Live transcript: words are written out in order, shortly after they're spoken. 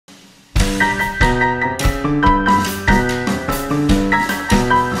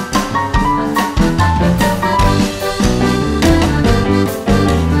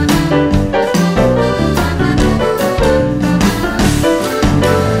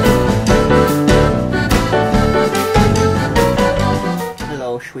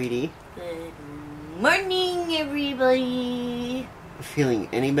Sweetie. Good morning, everybody. Feeling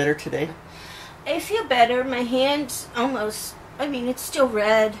any better today? I feel better. My hand's almost, it's still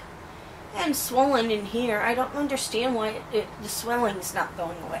red and swollen in here. I don't understand why the swelling's not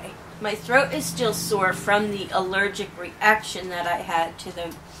going away. My throat is still sore from the allergic reaction that I had to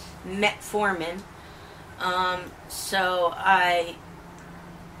the metformin. So I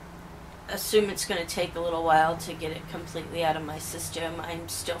assume it's going to take a little while to get it completely out of my system. I'm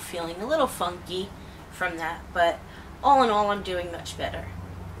still feeling a little funky from that, but all in all, I'm doing much better.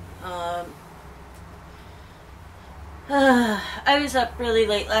 I was up really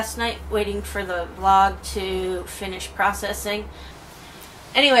late last night waiting for the vlog to finish processing.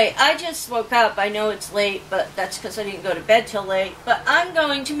 Anyway, I just woke up. I know it's late, but that's because I didn't go to bed till late. But I'm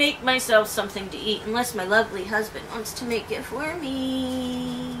going to make myself something to eat, unless my lovely husband wants to make it for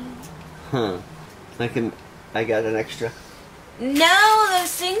me. Huh. I got an extra. No,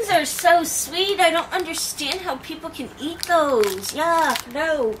 those things are so sweet. I don't understand how people can eat those. Yeah,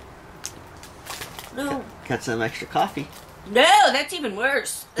 no. No. Got some extra coffee. No, that's even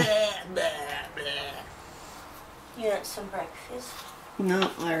worse. You want some breakfast? No,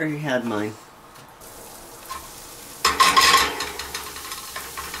 I already had mine.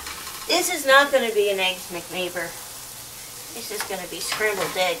 This is not going to be an eggs McNeighbor. This is going to be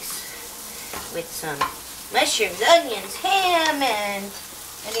scrambled eggs with some mushrooms, onions, ham, and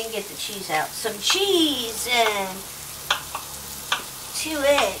I didn't get the cheese out. Some cheese and 2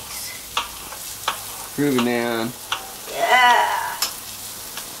 eggs. Groovy, man. Yeah.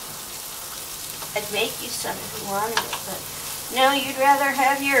 I'd make you some if you wanted it, but no, you'd rather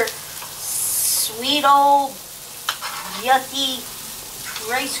have your sweet old yucky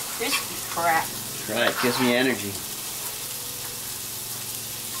Rice Krispie crap. Try it. Gives me energy.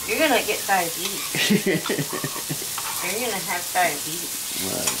 You're gonna get diabetes. You're gonna have diabetes.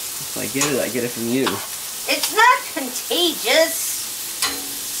 Well, if I get it from you. It's not contagious,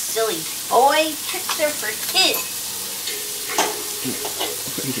 silly boy. Tricks are for kids.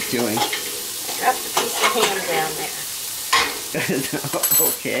 What are you doing? Drop the piece of ham down there.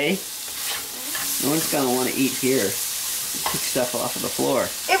 Okay. No one's gonna want to eat here. Pick stuff off of the floor.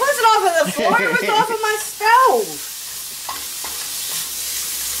 It wasn't off of the floor. It was off of my stove.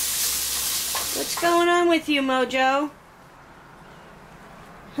 What's going on with you, Mojo?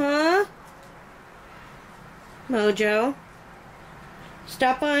 Huh? Mojo?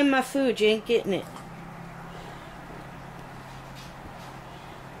 Stop buying my food. You ain't getting it.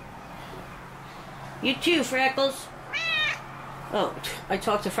 You too, Freckles. Oh, I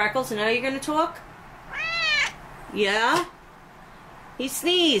talked to Freckles and now you're going to talk? Yeah? He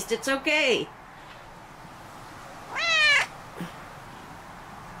sneezed. It's okay.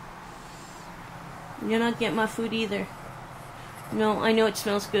 You're not getting my food either. No, I know it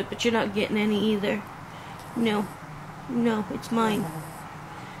smells good, but you're not getting any either. No. No, it's mine.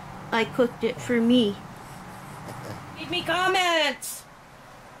 I cooked it for me. Read me comments!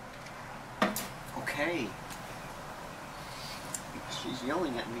 Okay. She's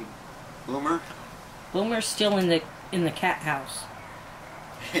yelling at me, Boomer. Boomer's still in the cat house.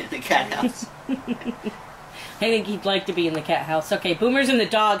 In the cat house. I think he'd like to be in the cat house. Okay, Boomer's in the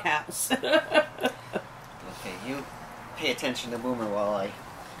dog house. Okay, you pay attention to Boomer while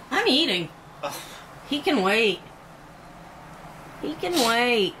I'm eating. Oh. He can wait. He can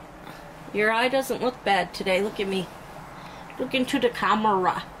wait. Your eye doesn't look bad today. Look at me. Look into the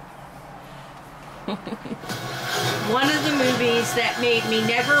camera. One of the movies that made me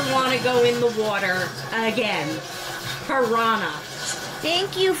never want to go in the water again. Piranha.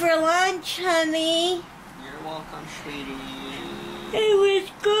 Thank you for lunch, honey. You're welcome, sweetie. It was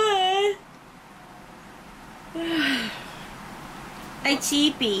good. I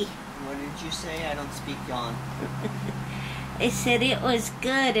teepee. What did you say? I don't speak yawn. I said it was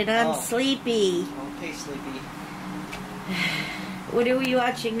good and I'm sleepy. Okay, sleepy. What are we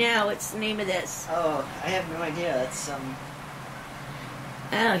watching now? What's the name of this? Oh, I have no idea. It's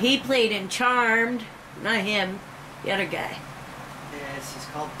Oh, he played in Charmed. Not him. The other guy. Yeah, this is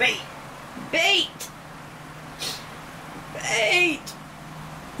called Bait. Bait! Bait!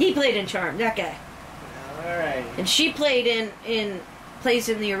 He played in Charmed, that guy. Alright. And she played plays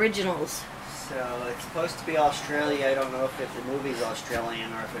in the originals. So, it's supposed to be Australia. I don't know if the movie's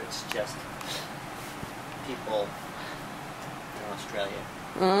Australian or if it's just people in Australia.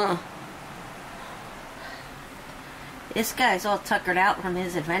 This guy's all tuckered out from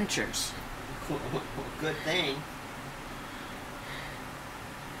his adventures. Good thing.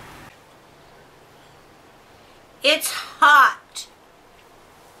 It's hot.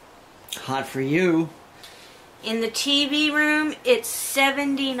 Hot for you. In the TV room, it's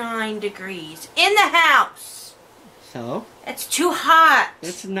 79 degrees. In the house. So? That's too hot.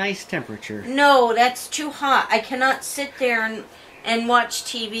 It's a nice temperature. No, that's too hot. I cannot sit there and watch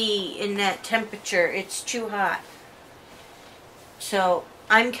TV in that temperature. It's too hot. So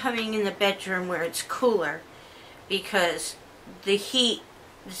I'm coming in the bedroom where it's cooler because the heat,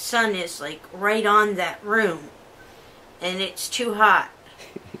 the sun is like right on that room. And it's too hot.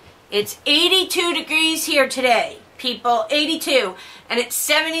 It's 82 degrees here today, people. 82. And it's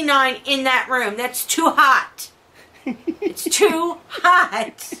 79 in that room. That's too hot. It's too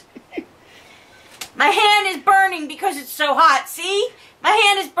hot. My hand is burning because it's so hot. See? My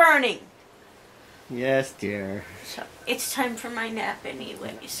hand is burning. Yes, dear. So it's time for my nap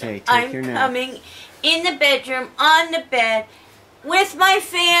anyway. So okay, I'm your nap. coming in the bedroom, on the bed, with my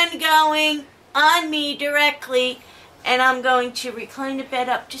fan going on me directly. And I'm going to recline the bed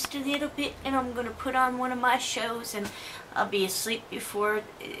up just a little bit, and I'm going to put on one of my shows, and I'll be asleep before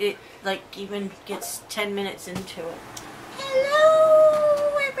it, like, even gets 10 minutes into it.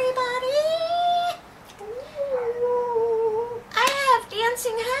 Hello, everybody! Ooh, I have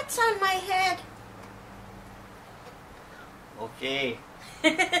dancing hats on my head. Okay.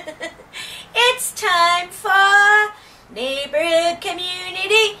 It's time for Neighborhood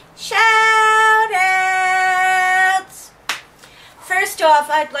Community Shout-Outs! First off,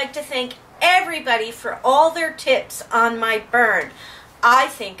 I'd like to thank everybody for all their tips on my burn. I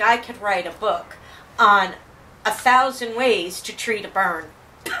think I could write a book on 1,000 ways to treat a burn.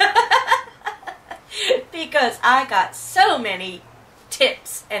 Because I got so many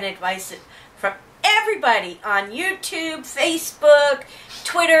tips and advice from everybody on YouTube, Facebook,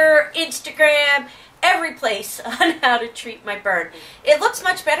 Twitter, Instagram, every place on how to treat my burn. It looks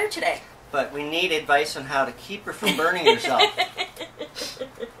much better today. But we need advice on how to keep her from burning herself.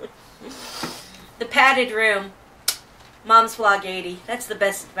 The padded room. Mom's Vlog 80. That's the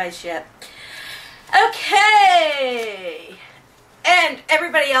best advice yet. Okay. And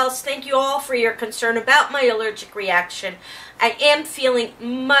everybody else, thank you all for your concern about my allergic reaction. I am feeling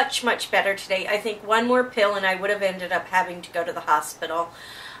much, much better today. I think one more pill and I would have ended up having to go to the hospital.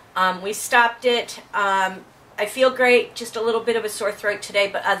 We stopped it. I feel great, just a little bit of a sore throat today,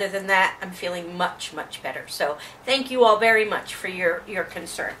 but other than that, I'm feeling much, much better. So thank you all very much for your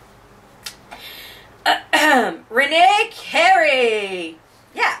concern. Renee Carey.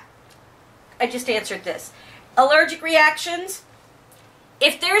 Yeah, I just answered this. Allergic reactions.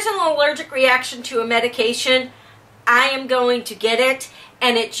 If there's an allergic reaction to a medication, I am going to get it,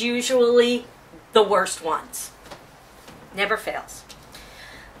 and it's usually the worst ones. Never fails.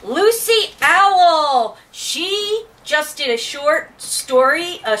 Lucy Owl. She just did a short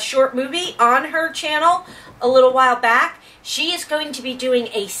story, a short movie on her channel a little while back. She is going to be doing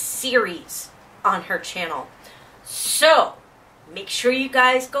a series on her channel. So, make sure you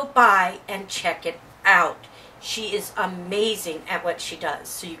guys go by and check it out. She is amazing at what she does.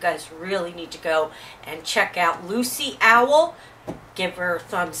 So you guys really need to go and check out Lucy Owl. Give her a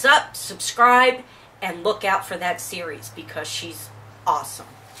thumbs up, subscribe, and look out for that series because she's awesome.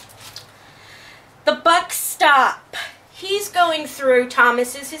 The Buck Stop. He's going through,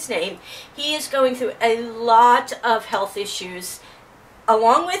 Thomas is his name, he is going through a lot of health issues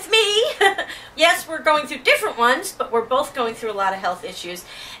along with me. Yes, we're going through different ones, but we're both going through a lot of health issues.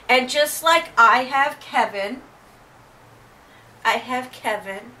 And just like I have Kevin,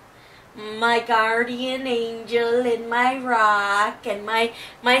 my guardian angel and my rock and my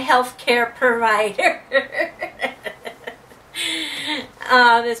healthcare provider.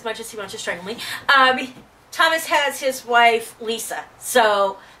 As much as he wants to strangle me. Thomas has his wife, Lisa.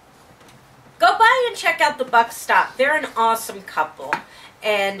 So, go by and check out the Buck Stop. They're an awesome couple.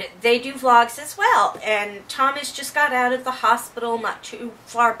 And they do vlogs as well. And Thomas just got out of the hospital not too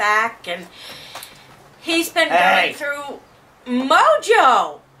far back. And he's been going through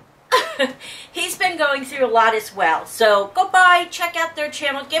Mojo. He's been going through a lot as well. So go by, check out their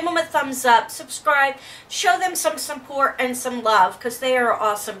channel, give them a thumbs up, subscribe, show them some support and some love because they are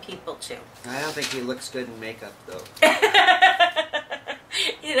awesome people too. I don't think he looks good in makeup though.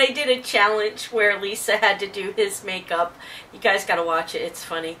 They did a challenge where Lisa had to do his makeup. You guys gotta watch it, it's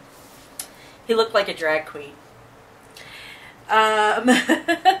funny. He looked like a drag queen.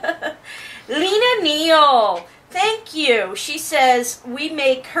 Lena Neal. Thank you. She says, we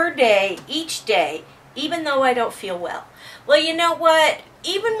make her day each day, even though I don't feel well. Well, you know what?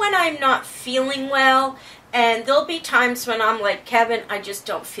 Even when I'm not feeling well, And there'll be times when I'm like, Kevin, I just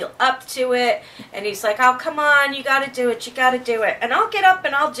don't feel up to it. And he's like, oh, come on, you got to do it, you got to do it. And I'll get up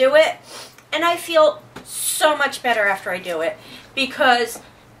and I'll do it. And I feel so much better after I do it. Because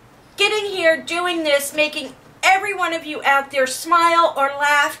getting here, doing this, making every one of you out there smile or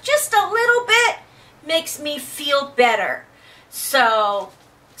laugh just a little bit makes me feel better. So,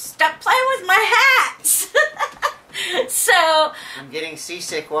 stop playing with my hats. So, I'm getting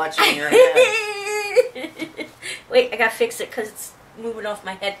seasick watching your head. Wait, I gotta fix it because it's moving off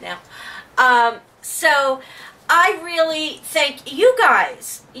my head now. So, I really thank you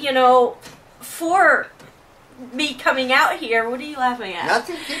guys, you know, for me coming out here. What are you laughing at?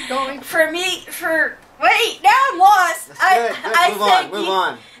 Nothing, keep going. Wait, now I'm lost. Good. Move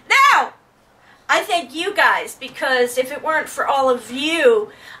on. Now, I thank you guys, because if it weren't for all of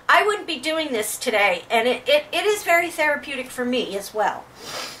you, I wouldn't be doing this today, and it is very therapeutic for me as well.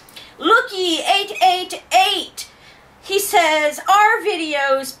 Lookie888, he says, our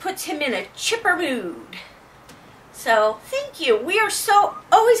videos puts him in a chipper mood. So, thank you. We are so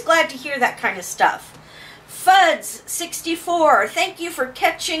always glad to hear that kind of stuff. Fuds64, thank you for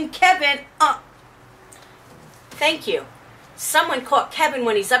catching Kevin up. Thank you. Someone caught Kevin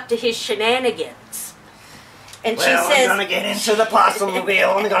when he's up to his shenanigans. And she says, I'm gonna get into the possum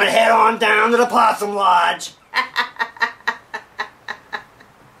mobile. I'm gonna head on down to the possum lodge.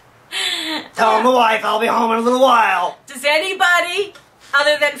 Tell my wife I'll be home in a little while. Does anybody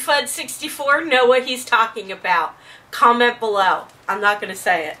other than Fuds64 know what he's talking about? Comment below. I'm not going to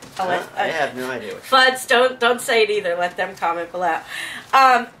say it. I have no idea. Fuds, don't say it either. Let them comment below.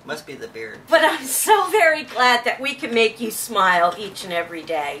 Must be the beard. But I'm so very glad that we can make you smile each and every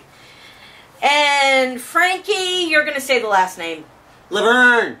day. And Frankie, you're going to say the last name.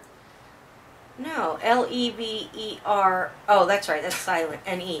 Laverne. No, L-E-V-E-R. Oh, that's right. That's silent.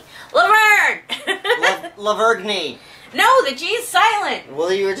 N-E. Laverne. Lavergne. No, the G is silent.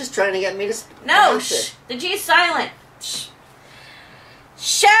 Well, you were just trying to get me to. No, shh. The G is silent. Shh.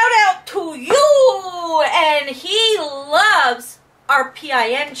 Shout out to you, and he loves our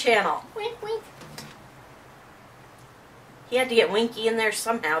PIN channel. Wink, wink. He had to get Winky in there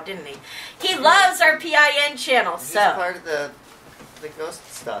somehow, didn't he? He loves our PIN channel. He's so part of the ghost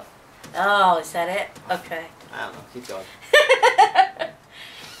stuff. Oh, is that it? Okay. I don't know. Keep going.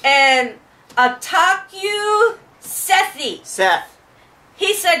 And Ataku Sethi. Seth.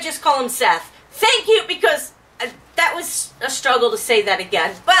 He said just call him Seth. Thank you, because that was a struggle to say that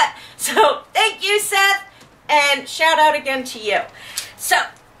again. But, so, thank you, Seth, and shout out again to you. So,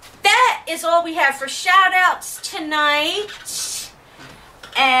 that is all we have for shout outs tonight.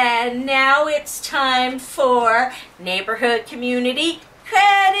 And now it's time for Neighborhood Community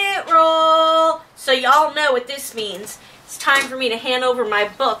Credit Roll. So y'all know what this means. It's time for me to hand over my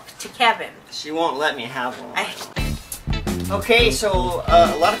book to Kevin. She won't let me have one. Okay, so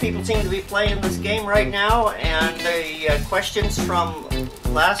a lot of people seem to be playing this game right now, and the questions from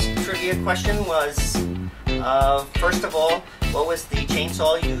last trivia question was, first of all, what was the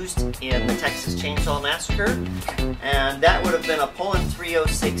chainsaw used in the Texas Chainsaw Massacre? And that would have been a Poland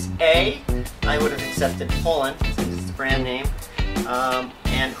 306A. I would have accepted Poland, since it's the brand name.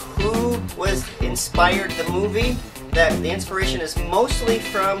 And who was inspired the movie? That the inspiration is mostly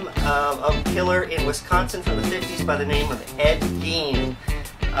from a killer in Wisconsin from the 50s by the name of Ed Gein.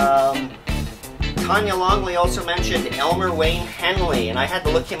 Tanya Longley also mentioned Elmer Wayne Henley, and I had to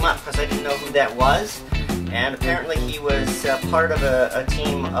look him up because I didn't know who that was. And apparently he was part of a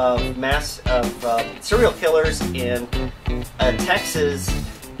team of serial killers in Texas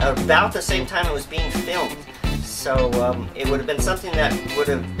about the same time it was being filmed. So it would have been something that would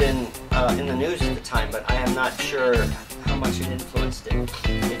have been in the news at the time, but I am not sure how much it influenced it.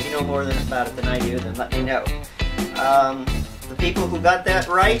 If you know more about it than I do, then let me know. The people who got that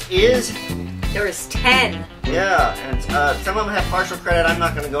right is... There was 10. Yeah, and some of them have partial credit. I'm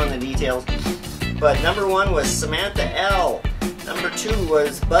not going to go into details. But number 1 was Samantha L. Number 2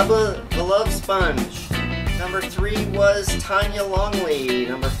 was Bubba the Love Sponge. Number 3 was Tanya Longley.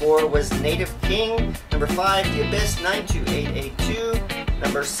 Number 4 was Native King. Number 5, The Abyss 92882.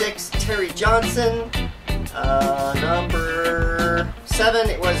 Number 6, Terry Johnson. Number 7,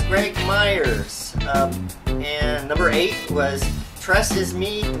 it was Greg Myers. And number 8 was Tress Is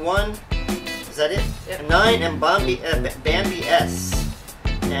Me 1. Is that it? Yep. 9, and Bambi S.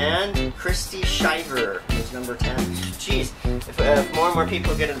 And Christy Shiver was number 10. Jeez, if more and more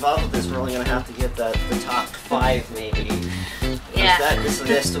people get involved with this, we're only going to have to get the top 5 maybe. Yeah. This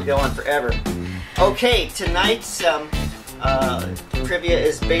list will go on forever. Okay, tonight's trivia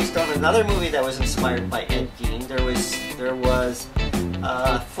is based on another movie that was inspired by Ed Gein. There was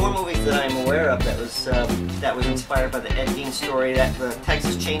 4 movies that I'm aware aware of that was inspired by the Ed Gein story, that the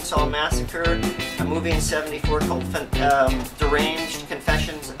Texas Chainsaw Massacre, a movie in '74 called Deranged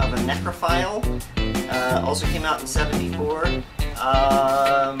Confessions of a Necrophile, also came out in '74.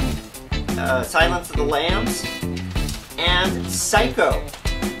 Silence of the Lambs, and Psycho.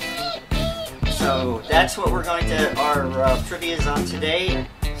 So that's what we're going to, our trivia is on today.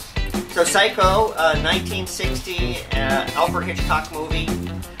 So Psycho, 1960 Alfred Hitchcock movie.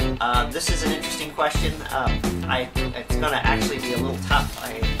 This is an interesting question. It's going to actually be a little tough.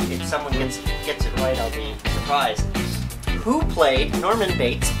 If someone gets it right, I'll be surprised. Who played Norman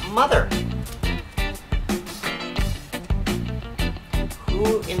Bates' mother?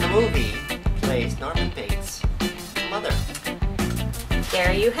 Who in the movie plays Norman Bates' mother?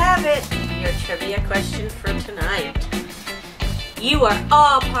 There you have it, your trivia question for tonight. You are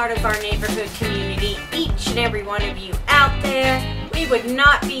all part of our neighborhood community, each and every one of you out there. We would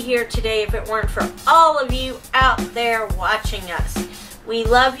not be here today if it weren't for all of you out there watching us. We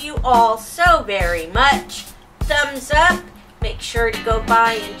love you all so very much. Thumbs up. Make sure to go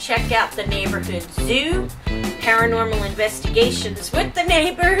by and check out the Neighborhood Zoo, Paranormal Investigations with the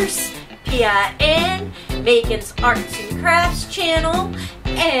Neighbors, PIN, Megan's Arts and Crafts channel,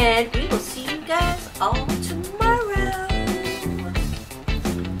 and we will see you guys all tomorrow.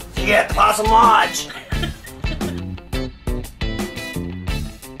 See you at the Possum Lodge.